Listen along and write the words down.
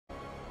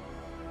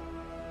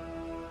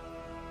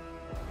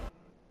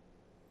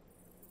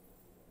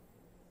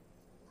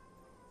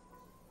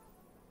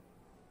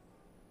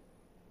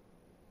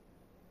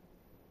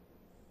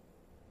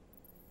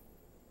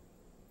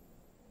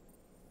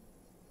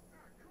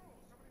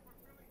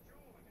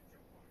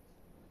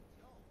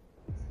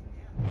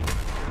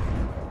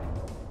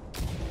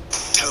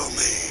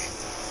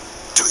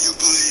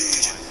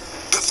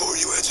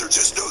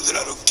that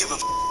I don't give a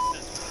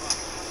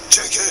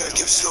JK, I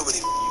give so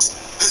many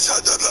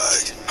inside that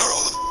bag are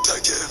all the I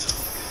give.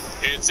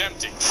 It's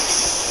empty.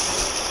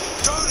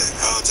 Darn it,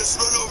 I'll just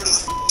run over to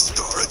the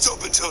store. It's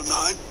open till 9.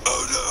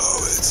 Oh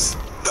no, it's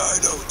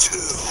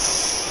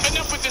 9:02.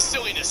 Enough with this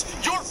silliness.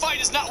 Your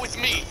fight is not with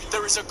me.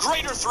 There is a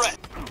greater threat.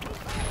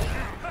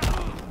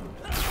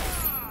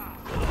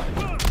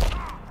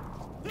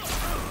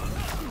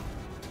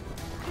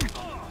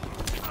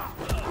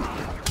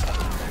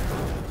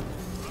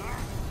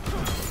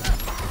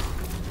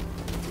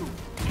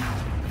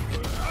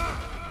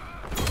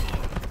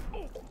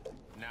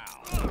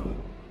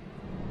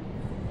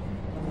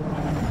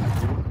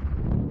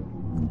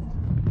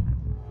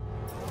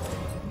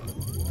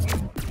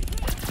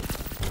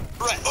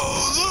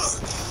 Oh,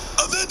 look!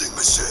 A vending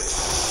machine!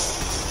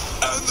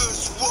 And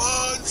there's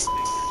one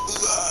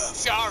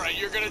left. Alright,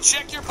 you're gonna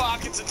check your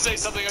pockets and say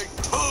something like,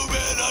 Oh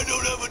man, I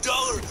don't have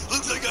 $1.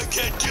 Looks like I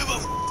can't give a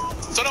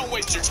so don't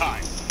waste your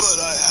time. but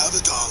I have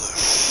 $1.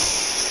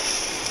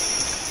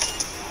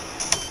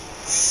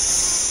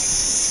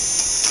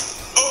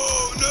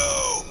 Oh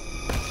no!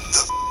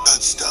 The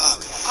got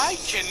stuck. I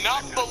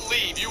cannot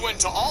believe you went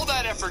to all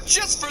that effort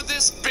just for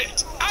this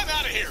bit. I'm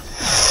out of here.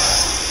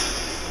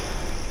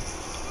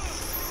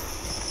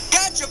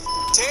 Gotcha,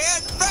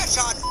 Ted. Fresh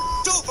on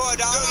two for $1.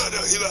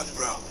 No, he left,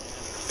 bro.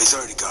 He's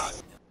already gone.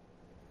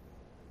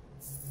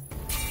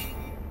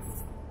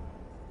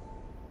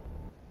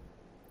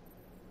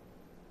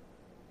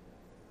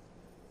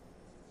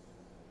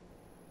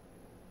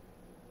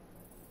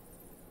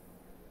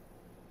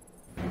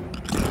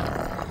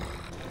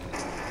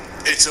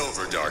 It's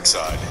over,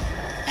 Darkseid.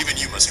 Even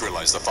you must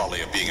realize the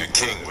folly of being a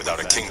king without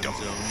a kingdom.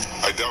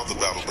 I doubt the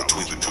battle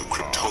between the two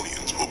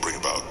Kryptonians will bring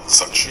about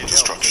such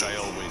destruction.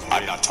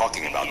 I'm not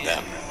talking about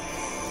them.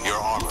 Your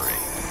armory,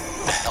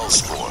 the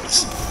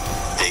Hellspores,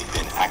 they've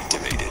been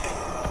activated.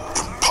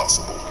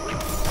 Impossible.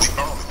 The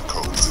arming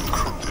code is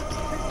encrypted.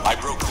 I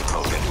broke the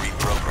code and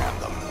reprogrammed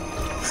them.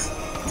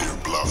 You're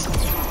bluffing.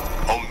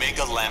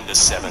 Omega Lambda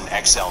 7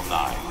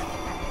 XL9.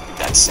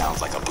 That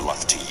sounds like a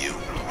bluff to you.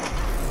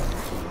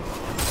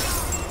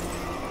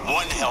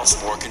 One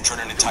Hellspore can turn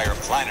an entire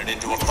planet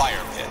into a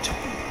fire pit.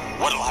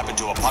 What'll happen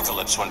to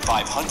Apocalypse when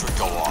 500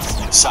 go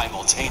off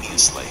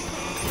simultaneously?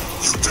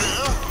 You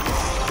dare?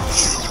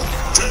 You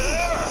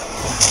dare?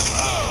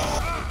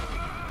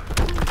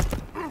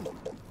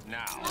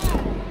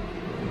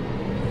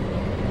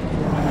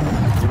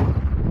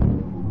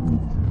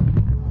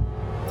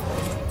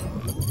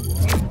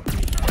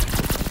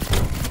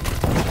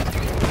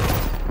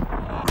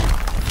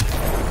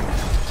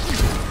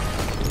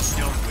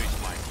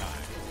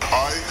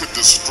 I could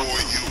destroy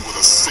you with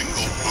a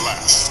single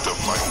blast of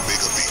my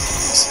Omega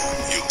beams.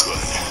 You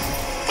could,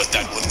 but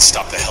that wouldn't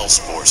stop the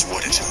Hellspores,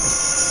 would it?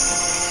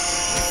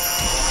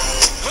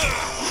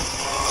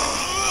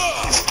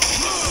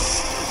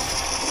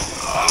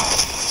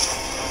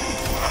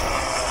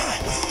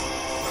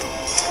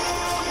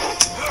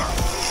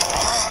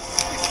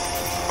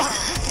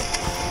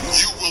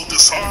 You will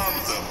disarm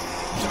them.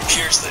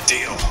 Here's the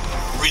deal.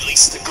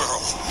 Release the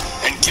girl,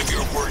 and give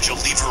your word you'll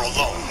leave her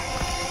alone.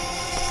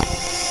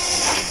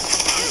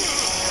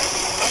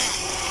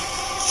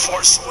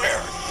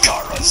 Forswear,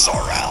 Kara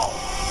Zor-El.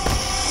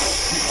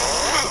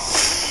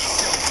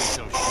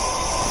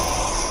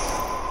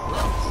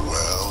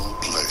 Well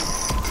played.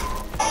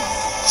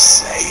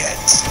 Say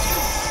it.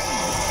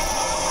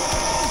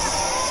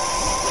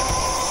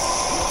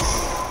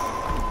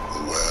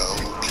 Well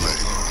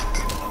played.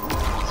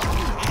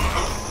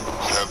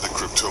 Had the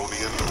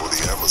Kryptonian or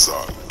the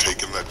Amazon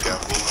taken that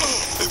gamble,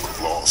 they would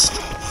have lost.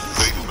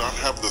 They do not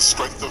have the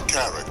strength of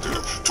character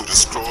to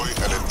destroy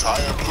an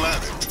entire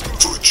planet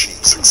to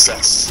achieve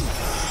success.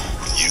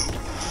 You,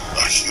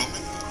 a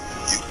human,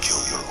 you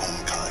kill your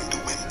own kind to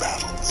win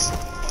battles.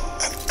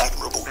 An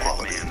admirable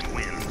quality.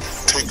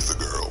 Take the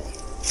girl.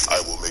 I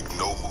will make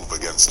no move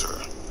against her.